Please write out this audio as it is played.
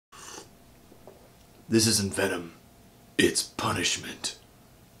This isn't Venom. It's punishment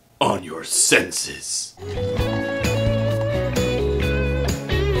on your senses.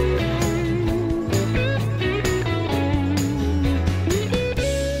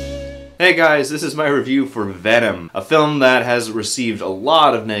 Hey guys, this is my review for Venom, a film that has received a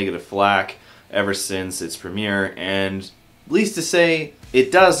lot of negative flack ever since its premiere, and at least to say,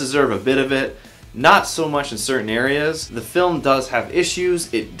 it does deserve a bit of it. Not so much in certain areas. The film does have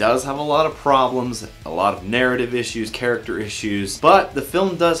issues, it does have a lot of problems, a lot of narrative issues, character issues, but the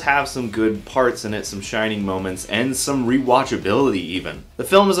film does have some good parts in it, some shining moments, and some rewatchability even. The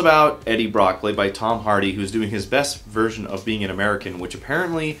film is about Eddie Brock, played by Tom Hardy, who's doing his best version of being an American, which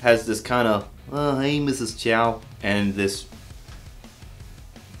apparently has this kind of, oh, hey Mrs. Chow, and this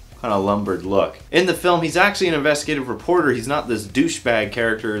kind of lumbered look. In the film, he's actually an investigative reporter. He's not this douchebag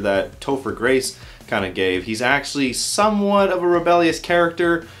character that Topher Grace kind of gave. He's actually somewhat of a rebellious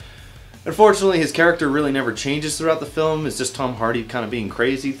character. Unfortunately, his character really never changes throughout the film. It's just Tom Hardy kind of being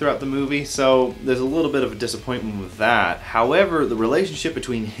crazy throughout the movie, so there's a little bit of a disappointment with that. However, the relationship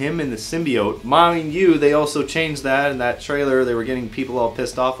between him and the symbiote, mind you, they also changed that in that trailer. They were getting people all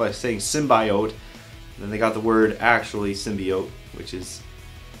pissed off by saying symbiote. Then they got the word actually symbiote, which is,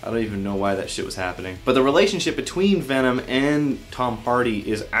 I don't even know why that shit was happening. But the relationship between Venom and Tom Hardy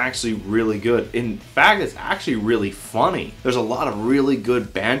is actually really good. In fact, it's actually really funny. There's a lot of really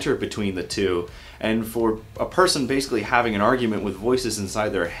good banter between the two. And for a person basically having an argument with voices inside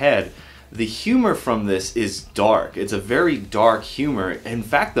their head, the humor from this is dark. It's a very dark humor. In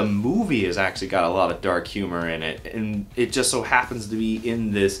fact, the movie has actually got a lot of dark humor in it. And it just so happens to be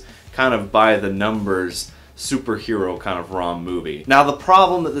in this kind of by the numbers superhero kind of rom movie. Now, the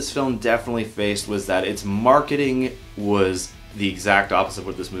problem that this film definitely faced was that its marketing was the exact opposite of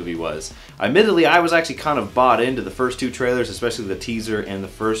what this movie was. Admittedly, I was actually kind of bought into the first two trailers, especially the teaser and the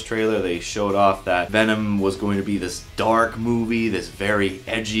first trailer. They showed off that Venom was going to be this dark movie, this very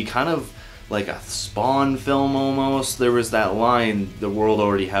edgy, kind of like a Spawn film almost. There was that line, the world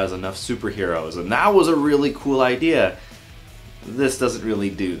already has enough superheroes, and that was a really cool idea. This doesn't really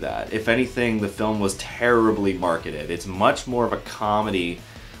do that. If anything, the film was terribly marketed. It's much more of a comedy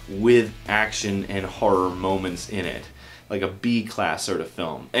with action and horror moments in it. Like a B-class sort of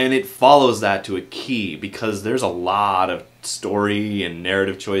film. And it follows that to a key because there's a lot of story and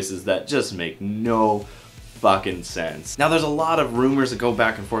narrative choices that just make no fucking sense. Now, there's a lot of rumors that go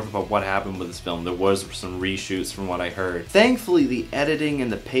back and forth about what happened with this film. There was some reshoots from what I heard. Thankfully, the editing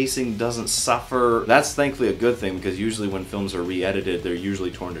and the pacing doesn't suffer. That's thankfully a good thing because usually when films are re-edited, they're usually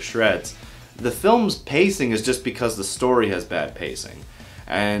torn to shreds. The film's pacing is just because the story has bad pacing.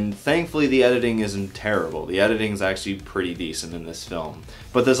 And thankfully the editing isn't terrible. The editing is actually pretty decent in this film.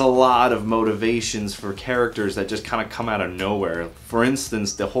 But there's a lot of motivations for characters that just kind of come out of nowhere. For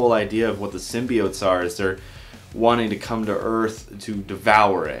instance, the whole idea of what the symbiotes are is they're wanting to come to Earth to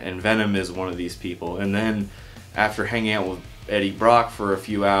devour it. And Venom is one of these people. And then after hanging out with Eddie Brock for a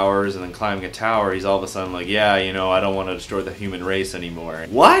few hours and then climbing a tower, he's all of a sudden like, yeah, you know, I don't want to destroy the human race anymore.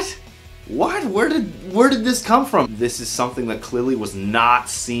 What? What? Where did this come from? This is something that clearly was not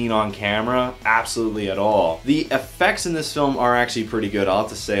seen on camera, absolutely at all. The effects in this film are actually pretty good. I'll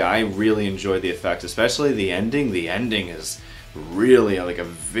have to say I really enjoyed the effects, especially the ending. The ending is really like a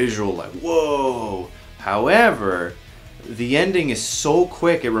visual, like, whoa. However, the ending is so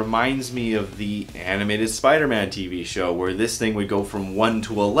quick, it reminds me of the animated Spider-Man TV show where this thing would go from 1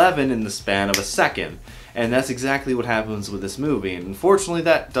 to 11 in the span of a second. And that's exactly what happens with this movie, and unfortunately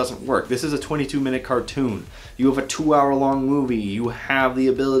that doesn't work. This is a 22-minute cartoon. You have a 2-hour-long movie. You have the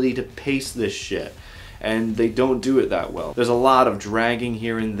ability to pace this shit, and they don't do it that well. There's a lot of dragging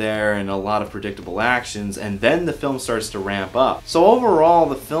here and there and a lot of predictable actions, and then the film starts to ramp up. So overall,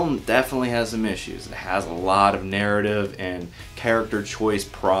 the film definitely has some issues. It has a lot of narrative and character choice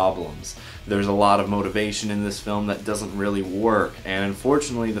problems. There's a lot of motivation in this film that doesn't really work, and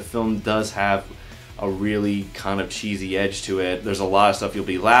unfortunately the film does have a really kind of cheesy edge to it. There's a lot of stuff you'll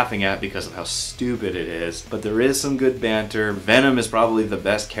be laughing at because of how stupid it is, but there is some good banter. Venom is probably the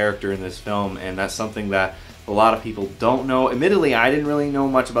best character in this film, and that's something that a lot of people don't know. Admittedly, I didn't really know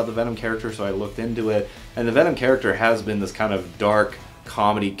much about the Venom character, so I looked into it, and the Venom character has been this kind of dark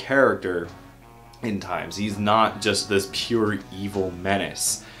comedy character in times. He's not just this pure evil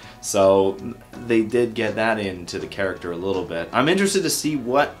menace. So they did get that into the character a little bit. I'm interested to see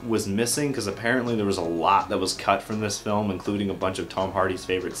what was missing because apparently there was a lot that was cut from this film, including a bunch of Tom Hardy's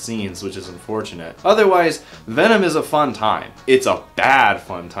favorite scenes, which is unfortunate. Otherwise, Venom is a fun time. It's a bad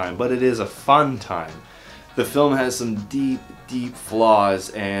fun time, but it is a fun time. The film has some deep, deep flaws,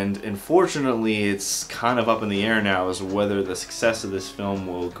 and unfortunately it's kind of up in the air now as to whether the success of this film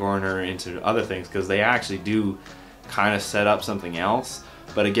will garner into other things, because they actually do kind of set up something else,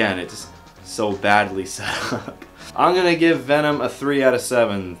 but again, it's so badly set up. I'm gonna give Venom a 3 out of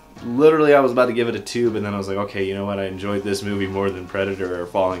 7. Literally, I was about to give it a 2, but then I was like, okay, you know what, I enjoyed this movie more than Predator or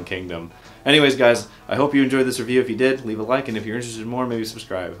Fallen Kingdom. Anyways, guys, I hope you enjoyed this review. If you did, leave a like, and if you're interested in more, maybe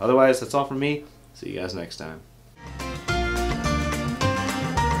subscribe. Otherwise, that's all from me. See you guys next time.